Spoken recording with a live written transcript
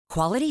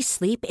Quality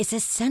sleep is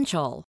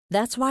essential.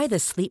 That's why the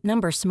Sleep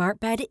Number Smart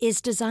Bed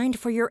is designed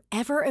for your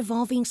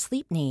ever-evolving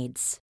sleep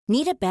needs.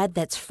 Need a bed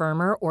that's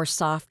firmer or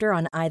softer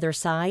on either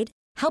side?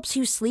 Helps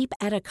you sleep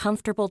at a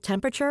comfortable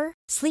temperature?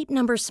 Sleep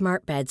Number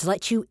Smart Beds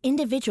let you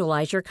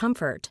individualize your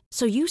comfort,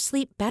 so you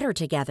sleep better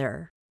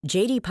together.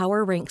 J.D.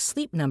 Power ranks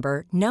Sleep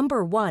Number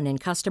number 1 in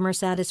customer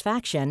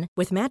satisfaction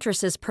with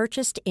mattresses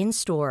purchased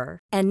in-store.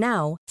 And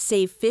now,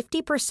 save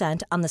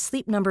 50% on the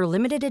Sleep Number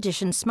Limited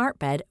Edition Smart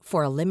Bed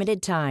for a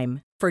limited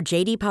time. For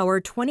J.D. Power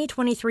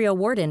 2023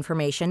 award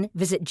information,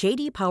 visit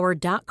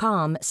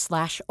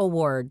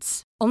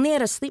jdpower.com/awards. Only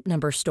at a Sleep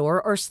Number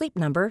store or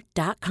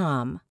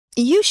sleepnumber.com.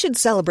 You should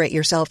celebrate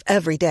yourself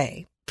every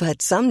day,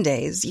 but some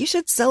days you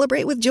should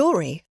celebrate with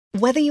jewelry.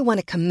 Whether you want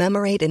to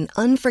commemorate an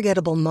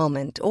unforgettable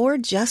moment or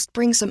just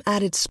bring some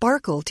added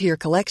sparkle to your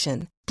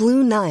collection,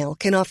 Blue Nile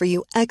can offer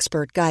you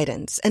expert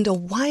guidance and a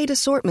wide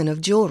assortment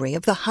of jewelry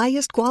of the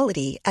highest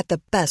quality at the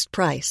best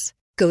price.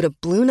 Go to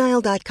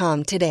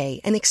BlueNile.com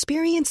today and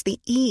experience the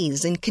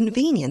ease and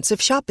convenience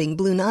of shopping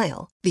Blue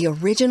Nile, the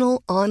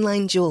original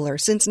online jeweler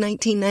since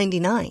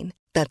 1999.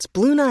 That's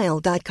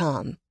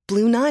BlueNile.com.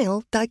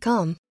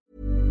 BlueNile.com.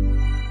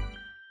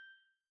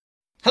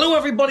 Hello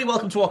everybody,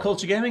 welcome to Our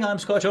Culture Gaming. I'm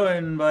Scott,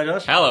 joined by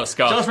Josh. Hello,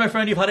 Scott. Josh, my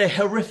friend, you've had a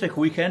horrific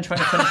weekend trying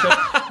to finish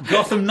up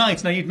Gotham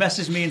Knights. Now, you'd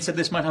messaged me and said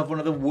this might have one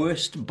of the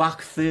worst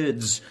back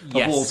thirds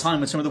of all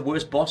time, with some of the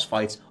worst boss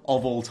fights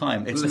of all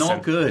time. It's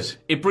not good.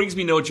 It brings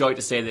me no joy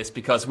to say this,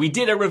 because we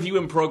did a review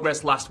in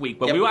progress last week,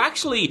 but we were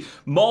actually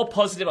more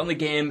positive on the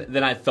game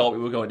than I thought we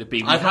were going to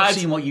be. I've not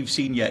seen what you've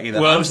seen yet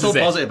either. Well, I'm still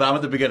positive, but I'm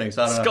at the beginning,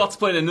 so I don't know. Scott's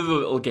playing another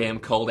little game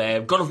called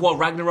God of War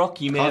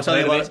Ragnarok. You may have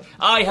heard of it.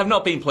 I have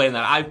not been playing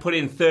that. I've put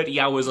in 30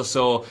 hours or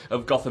so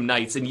of Gotham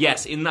Knights, and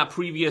yes, in that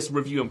previous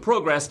review in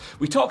progress,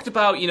 we talked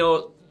about,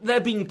 there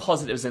being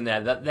positives in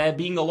there, that there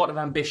being a lot of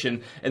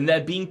ambition, and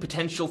there being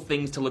potential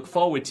things to look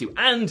forward to.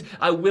 And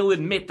I will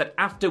admit that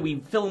after we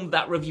filmed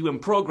that review in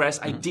progress,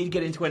 I did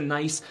get into a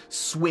nice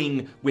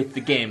swing with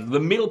the game. The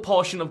middle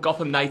portion of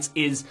Gotham Knights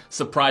is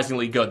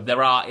surprisingly good.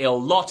 There are a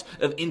lot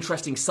of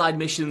interesting side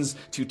missions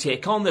to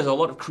take on. There's a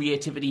lot of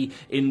creativity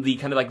in the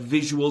kind of like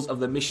visuals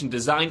of the mission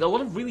design. A lot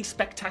of really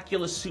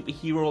spectacular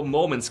superhero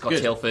moments, Scott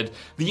Tilford.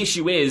 The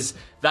issue is,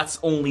 that's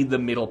only the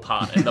middle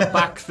part. And the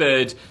back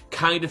third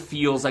kind of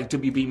feels like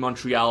WB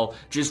Montreal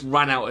just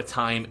ran out of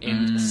time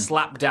and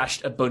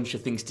slapdashed a bunch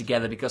of things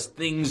together, because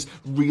things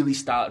really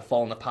started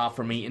falling apart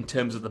for me in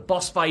terms of the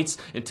boss fights,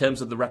 in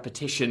terms of the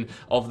repetition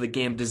of the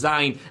game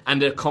design,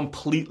 and a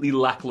completely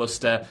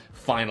lackluster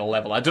final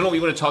level. I don't know what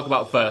you want to talk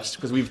about first,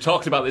 because we've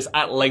talked about this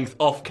at length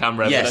off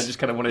camera, but I just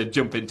kind of want to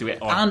jump into it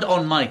And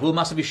on mic. We'll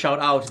massively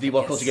shout out the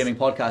What Culture Gaming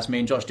podcast. Me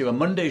and Josh do a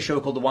Monday show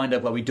called The Wind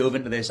Up, where we dove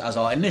into this as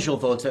our initial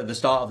thoughts at the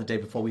start of the day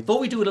before. We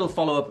thought we'd do a little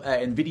follow-up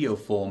in video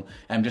form,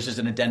 just as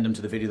an addendum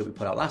to the video that we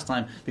put out last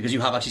time, because you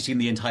have actually seen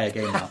the entire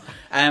game now.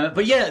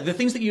 But yeah, the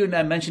things that you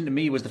mentioned to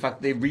me was the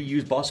fact that they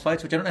reuse boss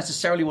fights, which I don't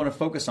necessarily want to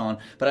focus on,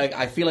 but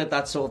I feel like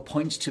that sort of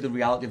points to the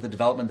reality of the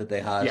development that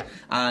they had.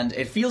 And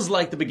it feels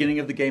like the beginning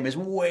of the game is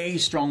way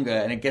stronger,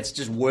 and it gets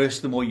just worse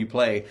the more you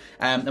play.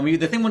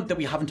 The thing that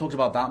we haven't talked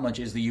about that much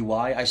is the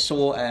UI. I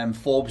saw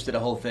Forbes did a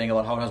whole thing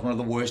about how it has one of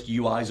the worst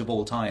UIs of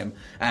all time,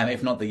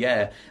 if not the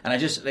year. And I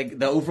just, like,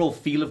 the overall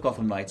feel of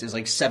Gotham Knights is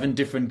like 7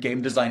 different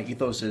game design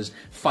ethoses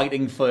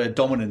fighting for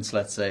dominance,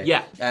 let's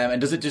say. And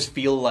does it just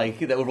feel like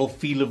the overall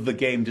feel of the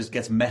game just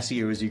gets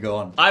messier as you go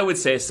on? I would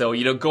say so.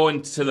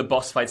 Going to the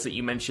boss fights that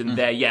you mentioned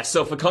there,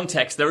 so for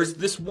context, there is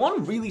this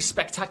one really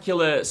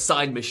spectacular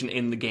side mission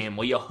in the game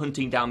where you're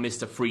hunting down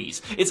Mr.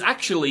 Freeze. It's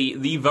actually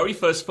the very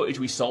first footage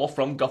we saw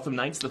from Gotham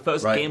Knights. The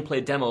first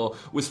gameplay demo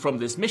was from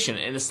this mission,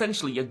 and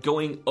essentially you're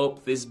going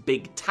up this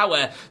big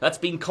tower that's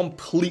been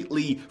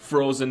completely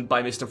frozen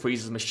by Mr.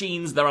 Freeze's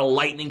machines. There are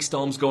lightning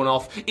storms going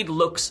off. It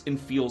looks and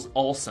feels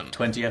awesome.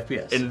 20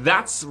 FPS. And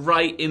that's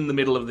right in the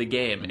middle of the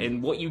game.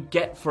 And what you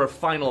get for a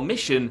final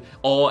mission,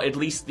 or at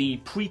least the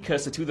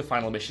precursor to the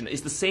final mission,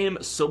 is the same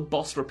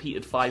sub-boss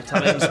repeated 5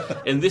 times.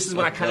 And this is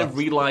when I kind of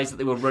realized that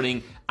they were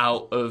running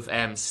out of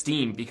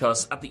steam,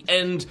 because at the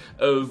end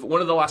of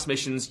one of the last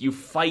missions, you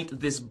fight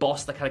this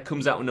boss that kind of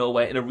comes out of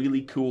nowhere in a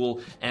really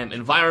cool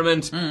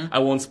environment. I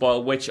won't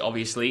spoil which,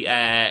 obviously,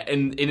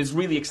 and it's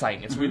really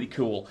exciting. It's really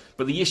cool.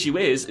 But the issue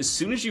is, as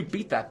soon as you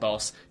beat that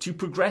boss, to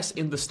progress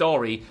in the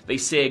story, they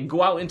say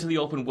go out into the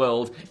open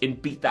world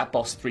and beat that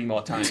boss 3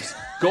 more times.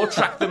 Go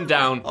track them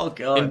down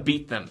and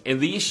beat them.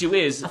 And the issue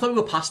is, I thought we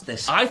were past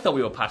this. I thought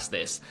we were past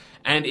this.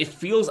 And it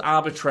feels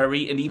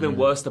arbitrary, and even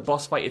worse, the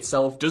boss fight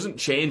itself doesn't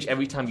change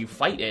every time you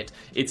fight it.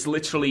 It's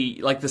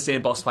literally like the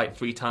same boss fight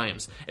 3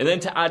 times. And then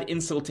to add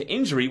insult to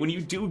injury, when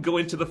you do go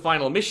into the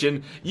final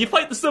mission, you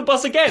fight the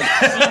sub-boss again.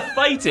 So you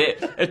fight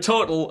it a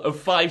total of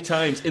 5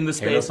 times in the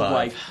space of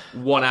like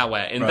 1 hour.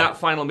 And that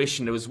final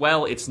mission as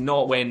well, it's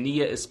nowhere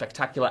near as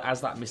spectacular as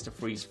that Mr.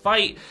 Freeze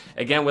fight.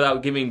 Again,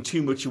 without giving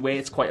too much away,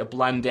 it's quite a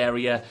bland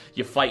area.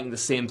 You're fighting the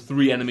same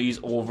 3 enemies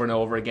over and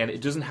over again.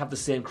 It doesn't have the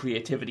same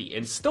creativity.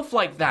 And stuff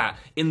like that that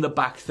in the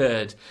back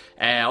third,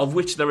 of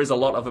which there is a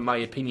lot of, in my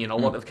opinion, a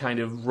lot of kind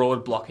of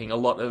road blocking, a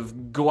lot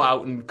of go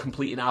out and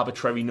complete an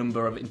arbitrary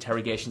number of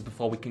interrogations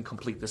before we can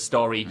complete the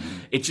story.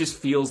 It just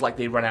feels like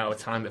they ran out of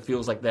time. It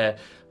feels like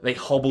they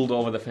hobbled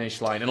over the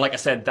finish line. And like I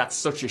said, that's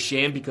such a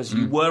shame because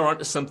you were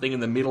onto something in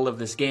the middle of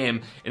this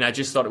game, and I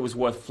just thought it was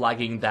worth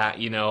flagging that,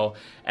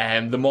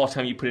 the more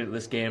time you put into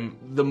this game,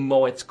 the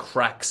more its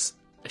cracks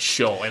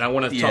show. And I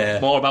want to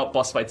talk more about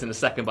boss fights in a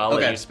second, but I'll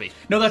let you speak.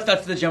 No,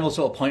 that's the general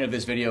sort of point of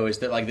this video, is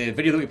that like the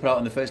video that we put out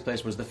in the first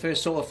place was the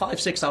first sort of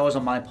 5-6 hours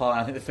on my part,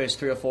 and I think the first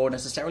 3 or 4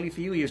 necessarily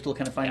for you. You're still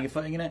kind of finding your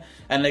footing in it,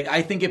 and like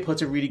I think it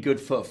puts a really good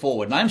foot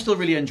forward. And I'm still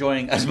really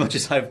enjoying as much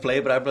as I've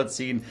played, but I've not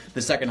seen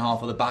the second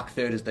half or the back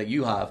third as that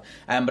you have.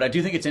 But I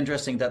do think it's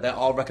interesting that there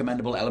are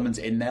recommendable elements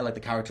in there, like the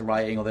character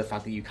writing or the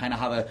fact that you kind of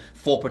have a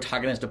 4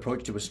 protagonist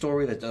approach to a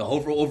story. That the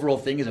overall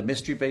thing is a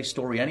mystery based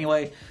story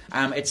anyway.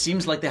 It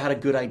seems like they had a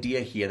good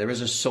idea here. There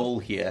is a soul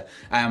here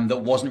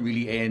that wasn't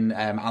really in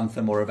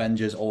Anthem or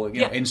Avengers or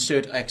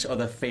insert X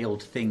other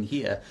failed thing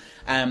here.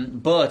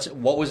 But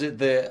what was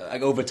it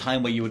over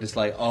time where you were just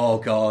like, oh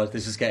god,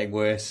 this is getting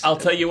worse? I'll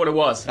tell you what it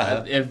was.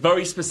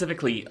 Very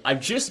specifically,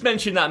 I've just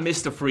mentioned that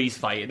Mr. Freeze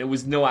fight, and it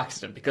was no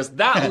accident because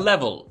that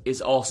level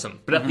is awesome.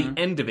 But at the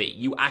end of it,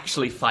 you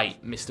actually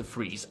fight Mr.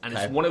 Freeze, and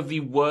it's one of the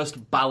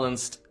worst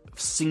balanced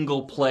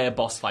single-player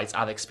boss fights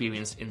I've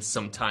experienced in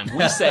some time.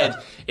 We said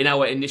in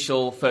our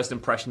initial first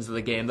impressions of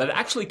the game that it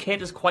actually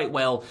caters quite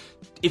well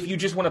if you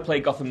just want to play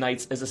Gotham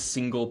Knights as a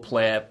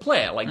single-player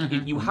player. Like,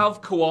 you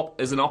have co-op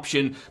as an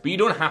option, but you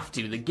don't have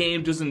to. The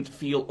game doesn't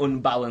feel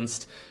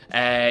unbalanced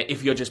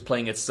if you're just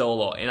playing it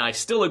solo. And I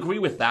still agree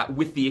with that,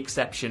 with the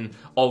exception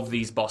of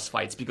these boss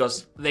fights,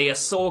 because they are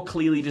so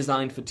clearly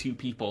designed for 2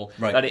 people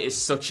that it is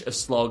such a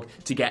slog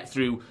to get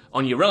through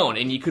on your own.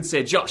 And you could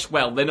say, Josh,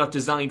 well, they're not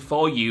designed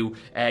for you.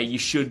 You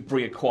should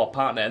bring a co-op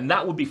partner. And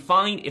that would be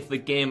fine if the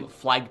game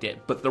flagged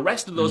it. But the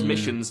rest of those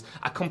missions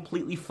are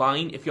completely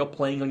fine if you're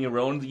playing on your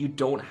own. You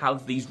don't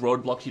have these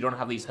roadblocks, you don't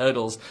have these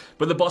hurdles.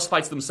 But the boss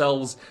fights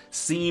themselves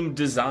seem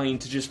designed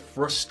to just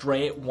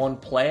frustrate one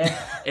player,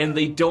 and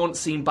they don't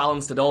seem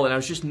balanced at all, and I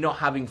was just not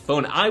having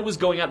fun. I was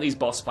going at these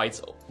boss fights,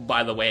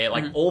 by the way,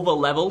 like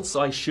over-leveled,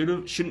 so I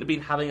shouldn't have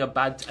been having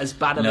as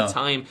bad of a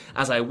time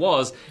as I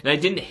was, and I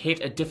didn't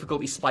hit a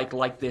difficulty spike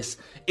like this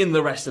in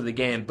the rest of the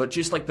game. But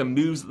just like the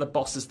moves that the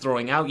boss is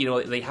throwing out,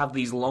 they have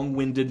these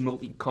long-winded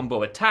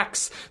multi-combo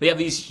attacks, they have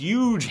these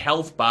huge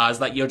health bars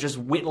that you're just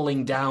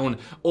whittling down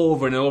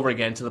over and over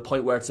again to the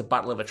point where it's a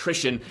battle of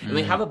attrition, and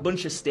they have a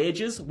bunch of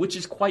stages, which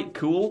is quite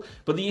cool,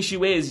 but the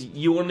issue is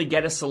you only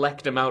get a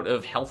select amount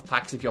of health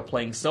packs if you're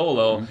playing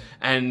solo,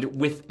 and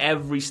with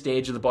every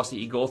stage of the boss that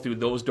you go through,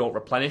 those don't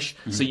replenish,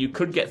 so you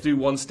could get through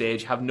one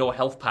stage, have no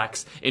health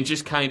packs, and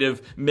just kind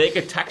of make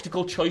a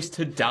tactical choice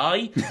to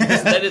die,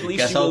 because then at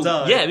least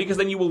because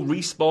then you will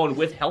respawn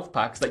with health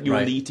packs that you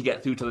will need to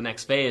get through to the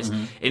next phase,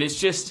 and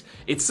it's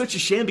such a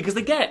shame because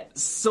they get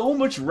so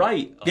much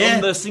right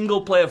on the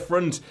single player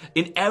front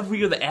in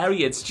every other area.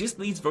 It's just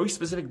these very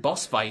specific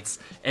boss fights,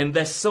 and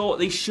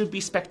they should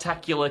be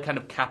spectacular kind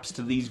of caps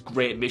to these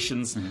great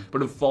missions,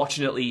 but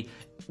unfortunately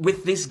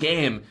with this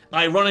game,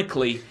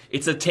 ironically,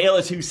 it's a tale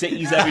of 2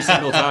 cities every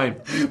single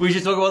time. We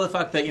should talk about the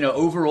fact that,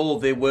 overall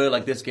they were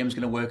like, this game's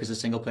going to work as a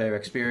single player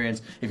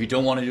experience. If you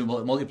don't want to do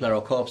multiplayer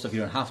or co-op stuff, you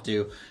don't have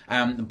to.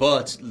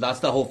 But that's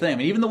the whole thing. I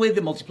mean, even the way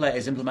the multiplayer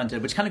is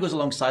implemented, which kind of goes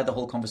alongside the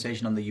whole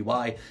conversation on the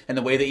UI, and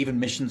the way that even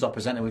missions are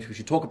presented, which we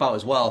should talk about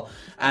as well,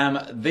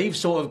 they've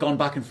sort of gone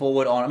back and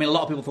forward on. I mean, a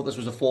lot of people thought this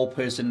was a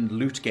 4-person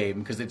loot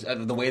game because it's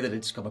the way that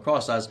it's come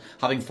across as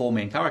having 4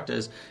 main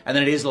characters, and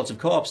then it is lots of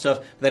co-op stuff.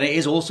 Then it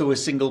is also a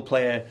single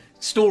player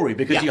story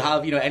because you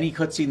have any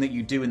cutscene that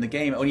you do in the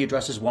game only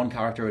addresses one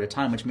character at a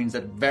time, which means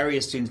that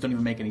various scenes don't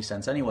even make any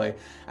sense anyway,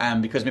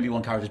 because maybe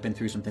one character's been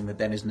through something that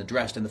then isn't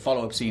addressed in the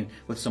follow-up scene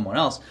with someone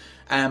else,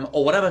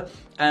 or whatever.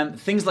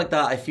 Things like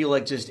that, I feel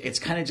like it's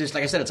kind of just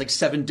like I said, it's like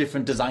 7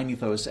 different design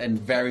ethos and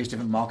various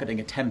different marketing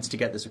attempts to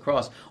get this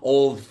across,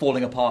 all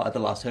falling apart at the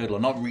last hurdle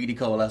and not really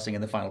coalescing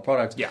in the final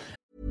product.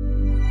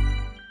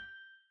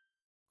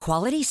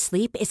 Quality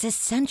sleep is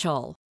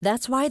essential.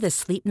 That's why the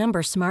Sleep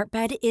Number Smart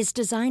Bed is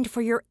designed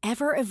for your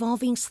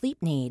ever-evolving sleep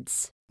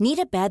needs. Need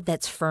a bed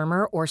that's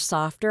firmer or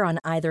softer on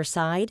either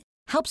side?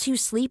 Helps you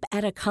sleep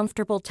at a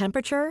comfortable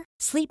temperature?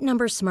 Sleep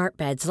Number Smart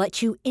Beds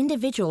let you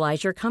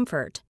individualize your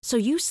comfort, so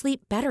you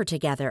sleep better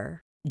together.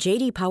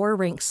 J.D. Power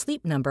ranks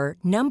Sleep Number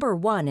number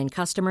 1 in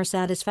customer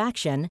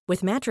satisfaction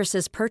with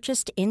mattresses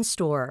purchased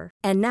in-store.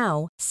 And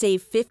now,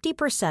 save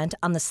 50%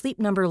 on the Sleep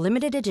Number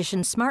Limited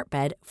Edition Smart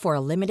Bed for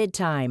a limited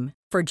time.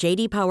 For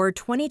J.D. Power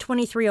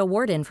 2023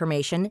 award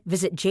information,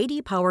 visit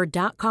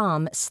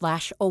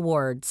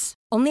jdpower.com/awards.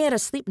 Only at a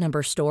Sleep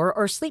Number store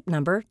or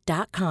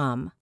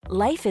sleepnumber.com.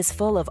 Life is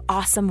full of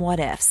awesome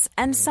what-ifs,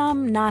 and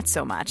some not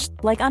so much,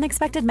 like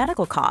unexpected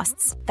medical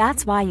costs.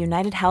 That's why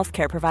United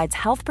Healthcare provides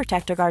Health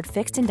Protector Guard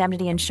fixed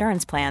indemnity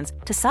insurance plans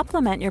to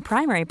supplement your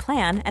primary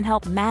plan and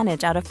help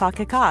manage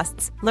out-of-pocket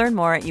costs. Learn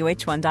more at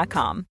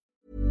uh1.com.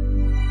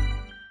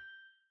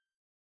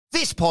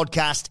 This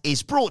podcast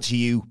is brought to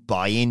you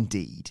by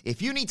Indeed.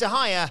 If you need to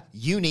hire,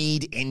 you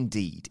need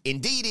Indeed.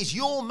 Indeed is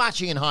your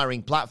matching and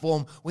hiring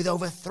platform with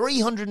over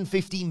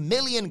 350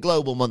 million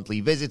global monthly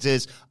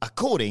visitors,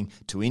 according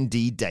to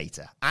Indeed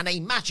data, and a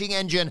matching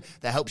engine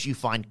that helps you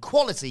find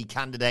quality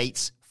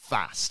candidates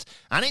fast.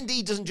 And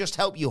Indeed doesn't just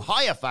help you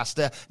hire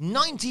faster.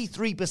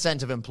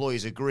 93% of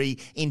employers agree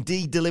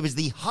Indeed delivers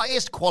the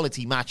highest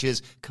quality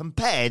matches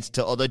compared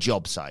to other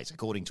job sites,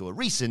 according to a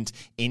recent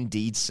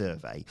Indeed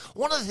survey.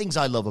 One of the things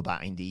I love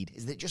about Indeed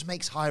is that it just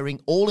makes hiring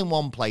all in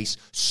one place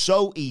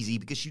so easy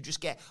because you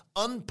just get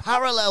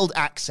unparalleled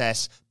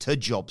access to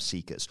job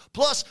seekers.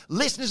 Plus,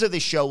 listeners of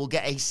this show will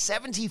get a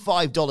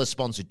 $75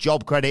 sponsored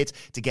job credit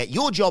to get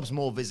your jobs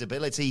more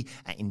visibility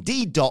at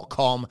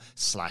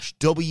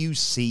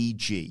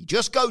Indeed.com/WCG.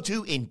 Just go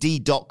to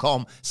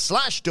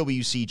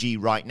Indeed.com/WCG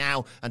right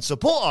now and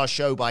support our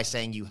show by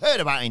saying you heard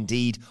about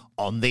Indeed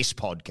on this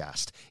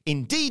podcast.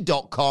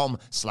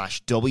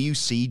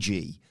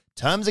 Indeed.com/WCG.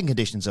 Terms and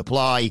conditions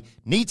apply.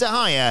 Need to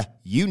hire?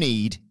 You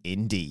need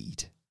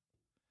Indeed.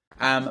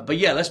 But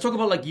yeah, let's talk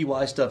about like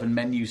UI stuff and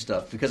menu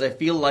stuff, because I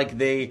feel like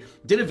they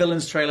did a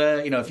villains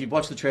trailer. You know, if you've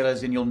watched the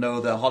trailers, then you'll know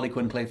that Harley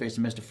Quinn, Clayface,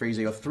 and Mr. Freeze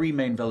are three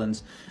main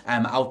villains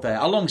out there,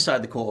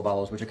 alongside the Court of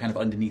Owls, which are kind of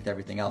underneath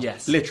everything else.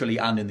 Yes. Literally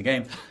and in the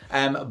game.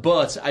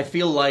 But I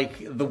feel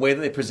like the way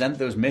that they present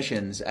those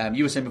missions,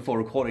 you were saying before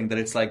recording that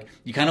it's like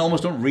you kind of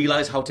almost don't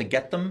realize how to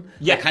get them.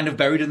 Yeah. They're kind of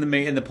buried in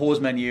the pause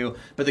menu,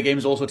 but the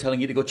game's also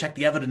telling you to go check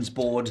the evidence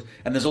board,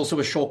 and there's also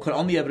a shortcut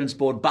on the evidence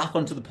board back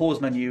onto the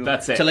pause menu.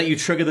 That's it. To let you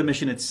trigger the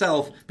mission itself,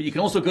 but you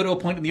can also go to a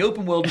point in the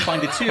open world and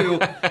find it too.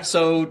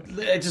 So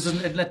it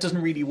doesn't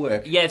really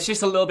work. Yeah, it's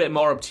just a little bit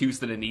more obtuse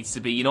than it needs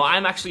to be. You know,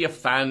 I'm actually a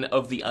fan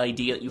of the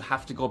idea that you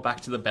have to go back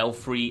to the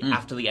Belfry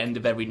after the end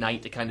of every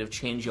night to kind of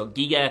change your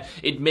gear.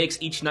 It makes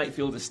each night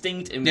feel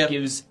distinct and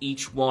gives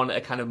each one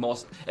a kind of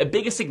a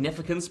bigger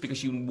significance,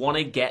 because you want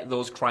to get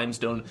those crimes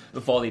done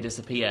before they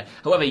disappear.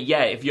 However,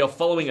 yeah, if you're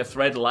following a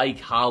thread like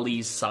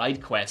Harley's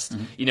side quest,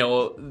 you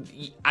know,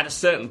 at a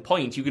certain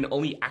point you can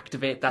only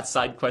activate that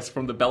side quest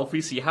from the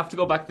Belfry, so you have to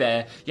go back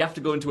there. You have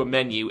to go into a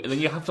menu, and then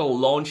you have to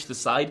launch the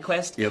side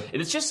quest. Yep. And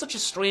it's just such a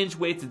strange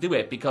way to do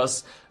it,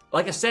 because,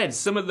 like I said,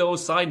 some of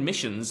those side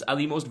missions are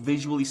the most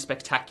visually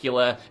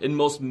spectacular and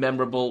most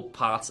memorable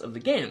parts of the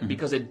game,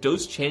 because it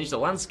does change the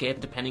landscape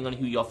depending on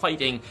who you're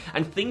fighting,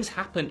 and things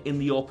happen in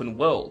the open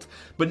world.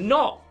 But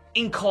not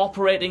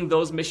incorporating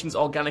those missions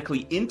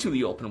organically into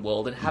the open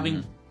world and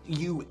having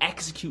you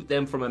execute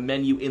them from a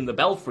menu in the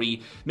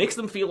Belfry makes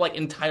them feel like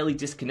entirely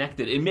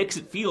disconnected. It makes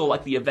it feel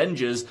like the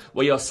Avengers,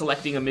 where you're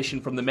selecting a mission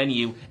from the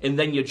menu and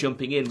then you're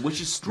jumping in, which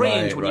is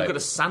strange when you've got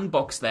a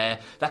sandbox there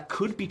that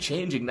could be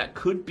changing, that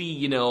could be,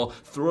 you know,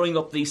 throwing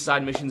up these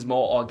side missions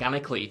more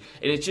organically.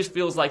 And it just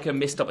feels like a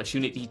missed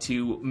opportunity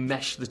to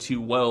mesh the two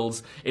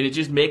worlds, and it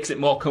just makes it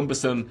more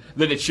cumbersome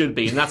than it should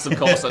be. And that's, of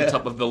course, on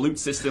top of the loot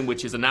system,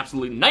 which is an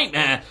absolute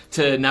nightmare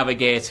to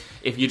navigate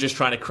if you're just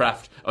trying to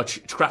craft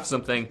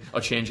something or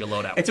change your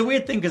loadout. It's a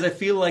weird thing, because I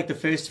feel like the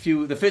first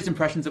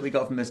impressions that we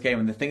got from this game,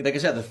 and the thing, like I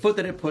said, the foot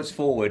that it puts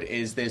forward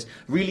is this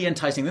really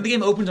enticing. Then the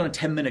game opens on a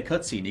 10-minute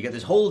cutscene. You get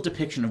this whole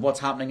depiction of what's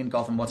happening in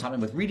Gotham, what's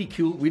happening with really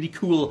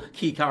cool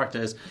key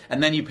characters,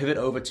 and then you pivot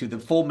over to the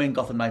four main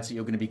Gotham Knights that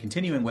you're going to be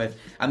continuing with.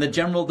 And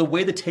the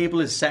way the table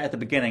is set at the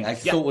beginning, I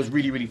thought was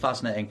really, really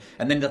fascinating.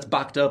 And then that's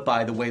backed up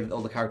by the way that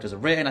all the characters are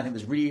written. I think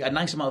there's really a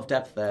nice amount of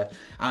depth there.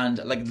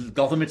 And like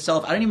Gotham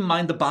itself, I don't even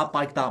mind the bat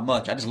bike that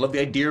much. I just love the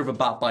idea of a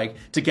bat bike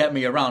to get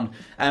me around.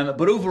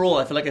 But overall,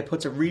 I feel like it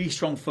puts a really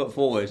strong foot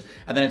forward,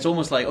 and then it's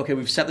almost like, okay,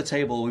 we've set the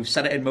table, we've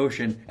set it in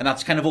motion, and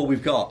that's kind of all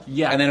we've got.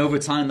 Yeah. And then over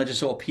time, that just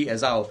sort of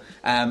peters out,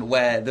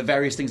 where the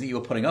various things that you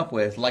were putting up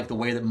with, like the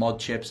way that mod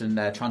chips and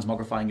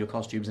transmogrifying your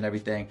costumes and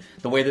everything,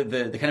 the way that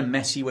the kind of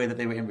messy way that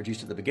they were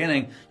introduced at the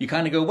beginning, you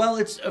kind of go, well,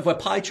 if we're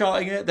pie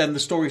charting it, then the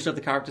story stuff,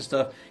 the character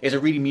stuff is a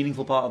really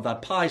meaningful part of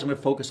that pie, so I'm going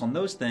to focus on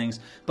those things.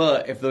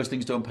 But if those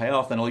things don't pay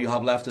off, then all you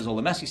have left is all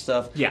the messy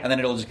stuff, and then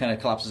it all just kind of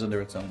collapses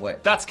under its own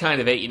weight. That's kind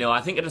of it, you know.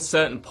 I think at a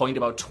certain point,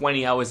 about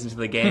 20 hours into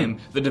the game,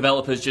 the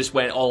developers just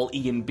went all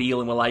Ian Beale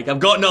and were like, I've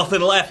got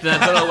nothing left and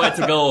I don't know where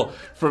to go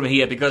from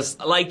here. Because,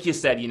 like you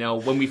said, you know,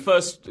 when we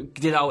first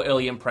did our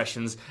early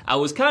impressions, I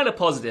was kind of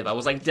positive. I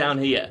was like down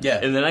here. Yeah.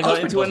 And then I got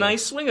into a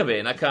nice swing of it,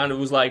 and I kind of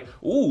was like,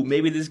 ooh,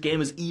 maybe this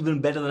game is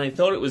even better than I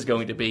thought it was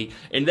going to be.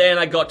 And then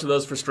I got to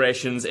those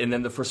frustrations, and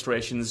then the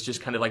frustrations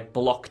just kind of like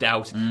blocked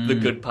out the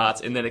good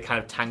parts, and then it kind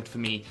of tanked for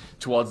me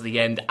towards the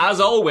end. As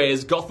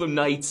always, Gotham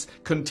Knights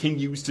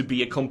continues to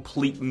be a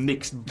complete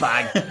mixed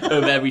bag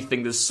of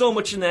everything. There's so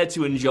much in there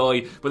to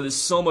enjoy, but there's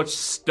so much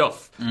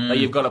stuff that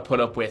you've got to put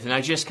up with. And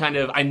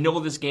I know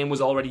this game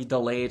was already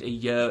delayed a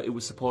year. It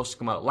was supposed to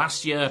come out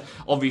last year.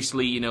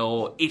 Obviously, you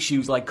know,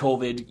 issues like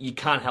COVID, you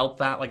can't help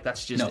that. Like,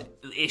 that's just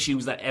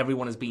issues that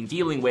everyone has been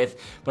dealing with,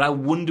 but I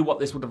wonder what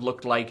this would have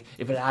looked like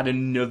if it had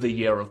another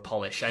year of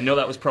polish. I know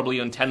that was probably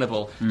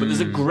untenable, but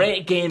there's a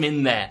great game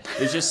in there.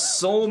 There's just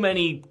so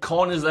many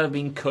corners that have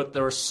been cut.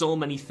 There are so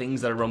many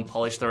things that are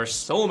unpolished. There are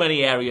so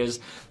many areas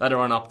that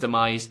are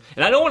unoptimized.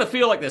 And I don't want to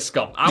feel like this,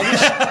 Scott. I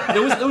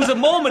wish there was a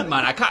moment,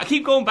 man. I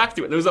keep going back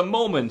to it. There was a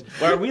moment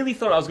where I really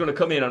thought I was going to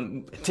come in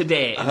on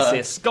today and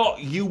say,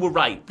 Scott, you were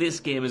right. This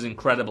game is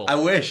incredible. I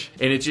wish.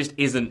 And it just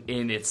isn't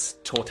in its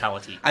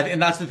totality.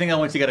 And that's the thing I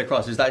want to get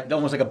across, is that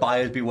almost like a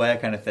buyer's beware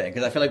kind of thing.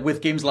 Because I feel like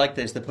with games like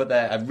this, they put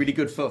a really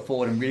good foot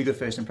forward and really good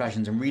first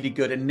impressions and really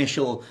good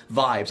initial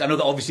vibes. I know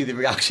that obviously the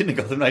reaction to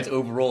Gotham Knights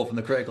overall from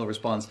the critical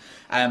response,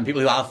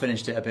 people who have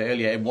finished it a bit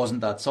earlier, it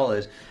wasn't that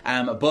solid.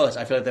 But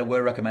I feel like there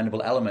were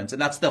recommendable elements.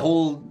 And that's the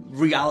whole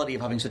reality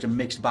of having such a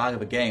mixed bag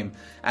of a game.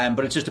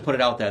 But it's just to put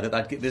it out there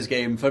that this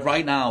game, for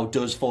right now,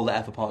 does fall the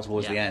F apart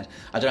towards the end.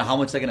 I don't know how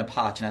much they're going to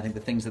patch, and I think the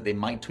things that they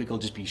might tweak will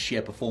just be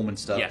sheer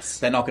performance stuff. Yes.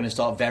 They're not going to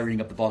start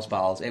varying up the boss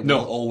battles. It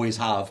will always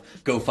have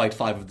go fight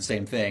 5 of the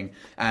same thing.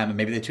 And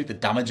maybe they tweak the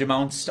damage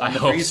amounts on the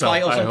freeze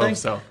fight or something. I hope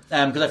so.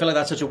 Because I feel like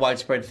that's such a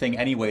widespread thing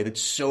anyway, that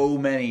so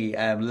many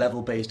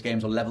level-based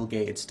games or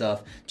level-gated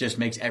stuff just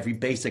makes every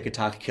basic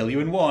attack kill you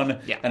in one.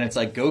 Yeah. And it's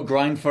like, go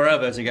grind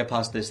forever to get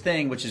past this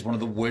thing, which is one of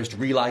the worst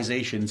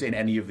realizations in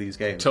any of these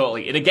games.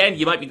 Totally. And again,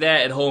 you might be there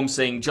at home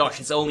saying, Josh,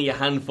 it's only a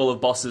handful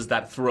of bosses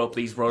that throw up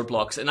these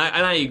roadblocks. And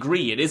I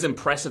agree. It is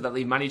impressive that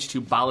they've managed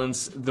to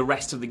balance the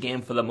rest of the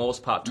game for the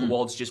most part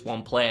towards just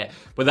one player.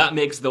 But that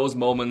makes those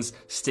moments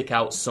stick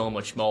out so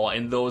much more.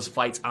 And those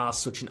fights are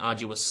such an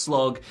arduous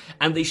slog.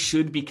 And they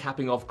should be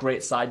capping off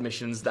great side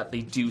missions that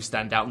they do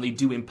stand out and they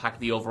do impact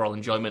the overall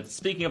enjoyment.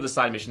 Speaking of the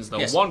side missions,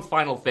 though, one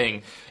final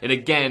thing. And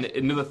again,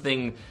 another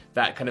thing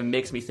that kind of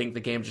makes me think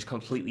the game just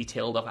completely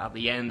tailed off at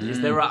the end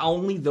is there are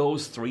only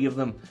those 3 of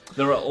them.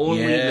 There are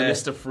only the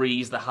Mr.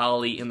 Freeze, the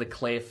Harley, and the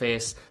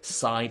Clayface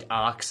side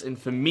arcs. And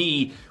for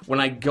me, when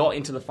I got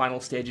into the final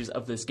stages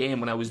of this game,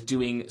 when I was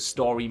doing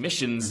story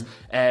missions,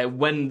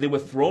 when they were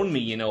throwing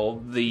me,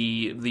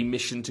 the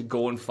mission to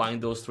go and find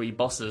those 3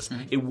 bosses,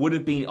 it would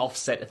have been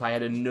offset if I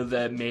had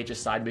another major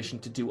side mission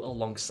to do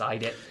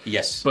alongside it.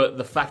 Yes. But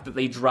the fact that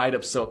they dried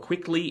up so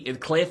quickly,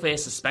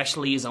 Clayface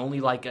especially is only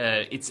like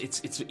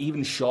it's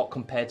even short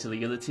compared to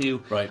the other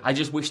 2. Right. I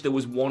just wish there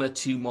was 1 or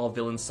 2 more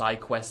villain side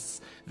quests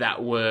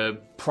that were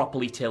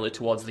properly tailored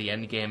towards the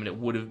end game, and it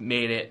would have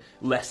made it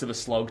less of a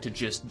slog to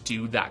just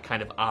do that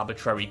kind of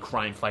arbitrary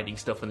crime fighting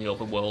stuff in the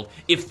open world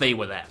if they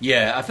were there.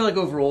 Yeah, I feel like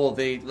overall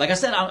like I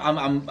said,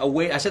 I'm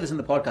away. I said this in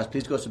the podcast.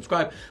 Please go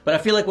subscribe. But I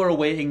feel like we're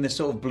awaiting this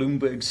sort of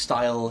Bloomberg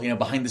style,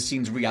 behind the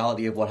scenes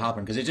reality of what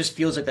happened, because it just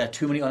feels like there are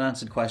too many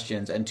unanswered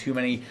questions and too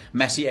many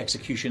messy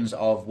executions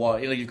of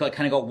what you've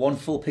got one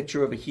full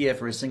picture over here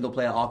for a single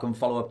player Arkham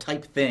follow-up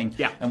type thing,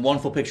 and one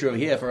full picture over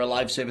here for a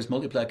live service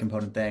multiplayer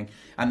component thing,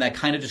 and they're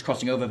kind of just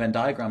crossing over Venn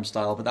diagram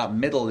style, but that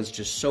middle is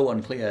just so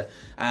unclear,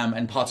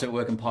 and parts of it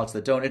work and parts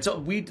that don't.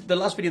 The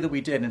last video that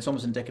we did, and it's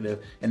almost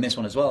indicative in this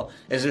one as well,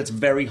 is that it's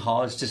very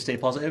hard to stay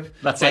positive.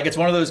 That's like it's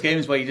one of those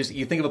games where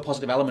you think of a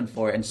positive element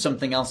for it and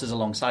something else is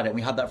alongside it, and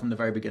we had that from the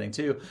very beginning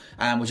too,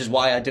 which is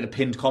why I did a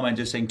pinned comment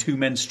just saying 2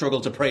 men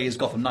struggle to praise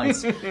Gotham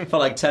Knights for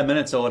like 10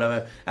 minutes or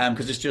whatever,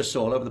 because it's just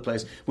so all over the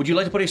place. Would you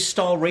like to put a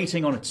star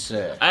rating on it,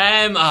 sir?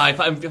 If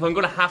I'm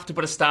going to have to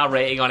put a star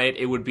rating on it,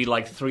 it would be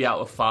like 3 out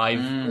of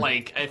 5.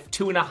 Like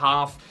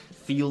 2.5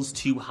 feels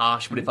too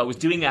harsh, but if I was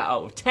doing it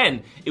out of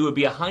 10, it would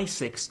be a high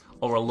 6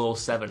 or a low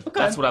 7. Okay.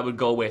 That's what I would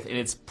go with, and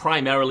it's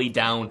primarily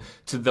down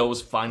to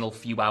those final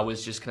few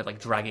hours just kind of like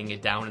dragging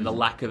it down and the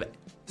lack of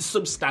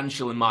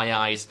substantial, in my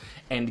eyes,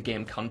 end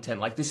game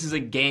content. Like, this is a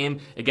game,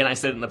 again, I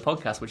said it in the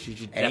podcast, which you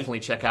should definitely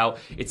check out.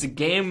 It's a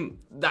game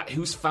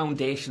whose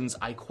foundations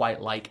I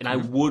quite like, and I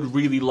would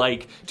really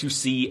like to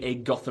see a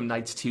Gotham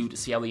Knights 2 to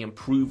see how they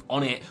improve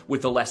on it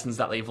with the lessons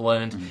that they've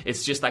learned.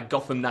 It's just that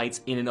Gotham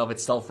Knights in and of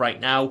itself right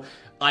now,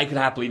 I could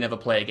happily never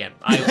play again.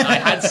 I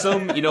had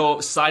some,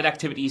 side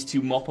activities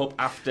to mop up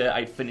after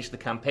I'd finished the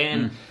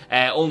campaign.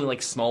 Only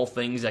like small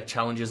things like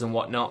challenges and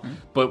whatnot.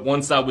 But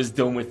once I was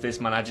done with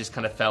this, man, I just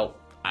kind of felt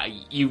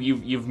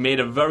you've made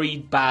a very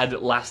bad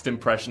last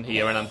impression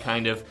here, and I'm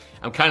kind of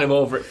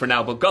over it for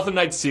now. But Gotham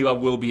Knights 2, I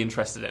will be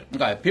interested in.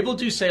 Okay, people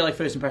do say like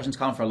first impressions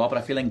count for a lot, but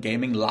I feel in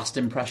gaming, last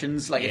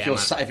impressions, like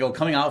if you're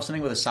coming out of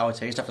something with a sour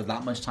taste after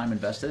that much time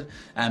invested,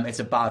 it's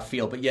a bad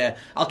feel. But yeah,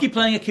 I'll keep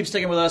playing it, keep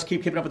sticking with us,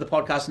 keep keeping up with the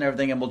podcast and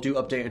everything, and we'll do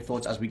updated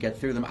thoughts as we get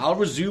through them. I'll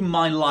resume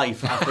my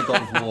life after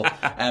God of War,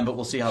 but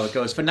we'll see how it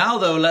goes. For now,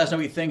 though, let us know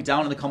what you think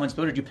down in the comments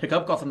below. Did you pick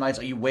up Gotham Knights?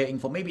 Are you waiting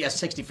for maybe a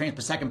 60 frames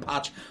per second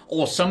patch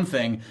or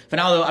something? For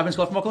now, though, I've been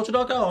Scott from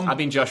WhatCulture.com. I've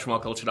been Josh from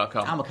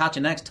WhatCulture.com. And we'll catch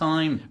you next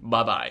time.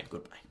 Bye-bye.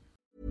 Goodbye.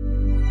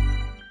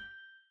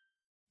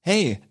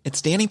 Hey,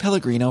 it's Danny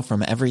Pellegrino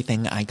from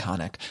Everything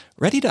Iconic.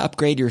 Ready to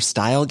upgrade your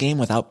style game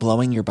without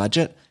blowing your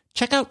budget?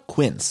 Check out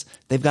Quince.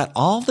 They've got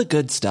all the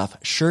good stuff,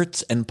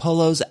 shirts and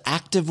polos,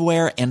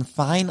 activewear, and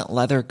fine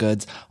leather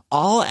goods,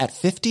 all at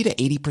 50 to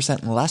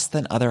 80% less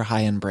than other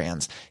high-end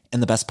brands.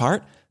 And the best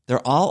part?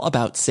 They're all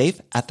about safe,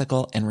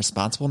 ethical, and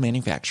responsible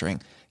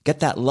manufacturing.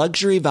 Get that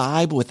luxury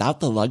vibe without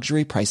the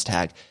luxury price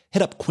tag.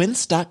 Hit up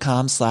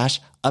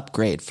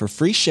quince.com/upgrade for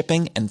free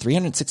shipping and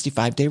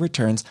 365-day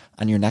returns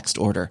on your next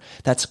order.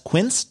 That's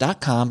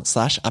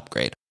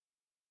quince.com/upgrade.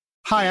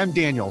 Hi, I'm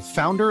Daniel,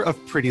 founder of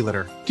Pretty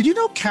Litter. Did you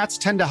know cats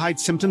tend to hide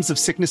symptoms of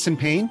sickness and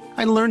pain?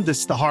 I learned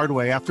this the hard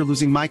way after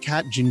losing my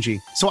cat,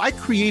 Gingy. So I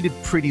created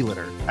Pretty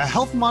Litter, a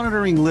health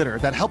monitoring litter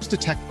that helps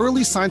detect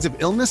early signs of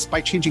illness by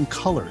changing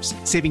colors,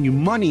 saving you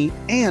money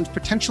and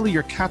potentially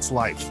your cat's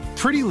life.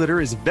 Pretty Litter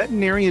is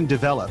veterinarian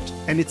developed,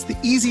 and it's the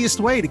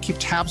easiest way to keep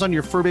tabs on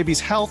your fur baby's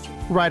health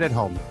right at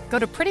home. Go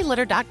to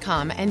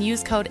prettylitter.com and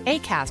use code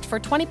ACAST for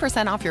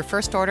 20% off your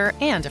first order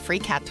and a free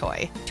cat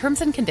toy.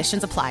 Terms and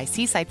conditions apply.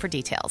 See site for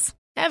details.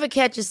 Ever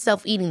catch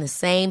yourself eating the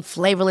same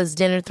flavorless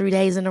dinner 3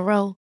 days in a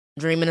row?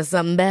 Dreaming of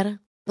something better?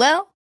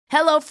 Well,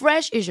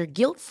 HelloFresh is your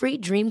guilt-free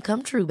dream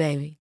come true,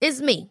 baby. It's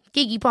me,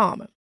 Keke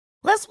Palmer.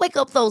 Let's wake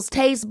up those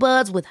taste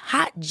buds with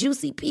hot,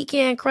 juicy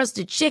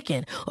pecan-crusted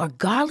chicken or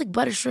garlic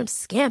butter shrimp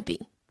scampi.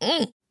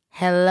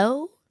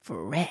 Hello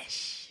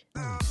Fresh.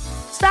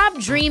 Stop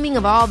dreaming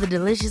of all the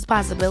delicious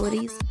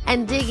possibilities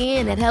and dig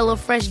in at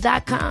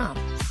HelloFresh.com.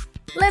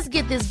 Let's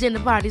get this dinner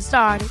party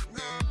started.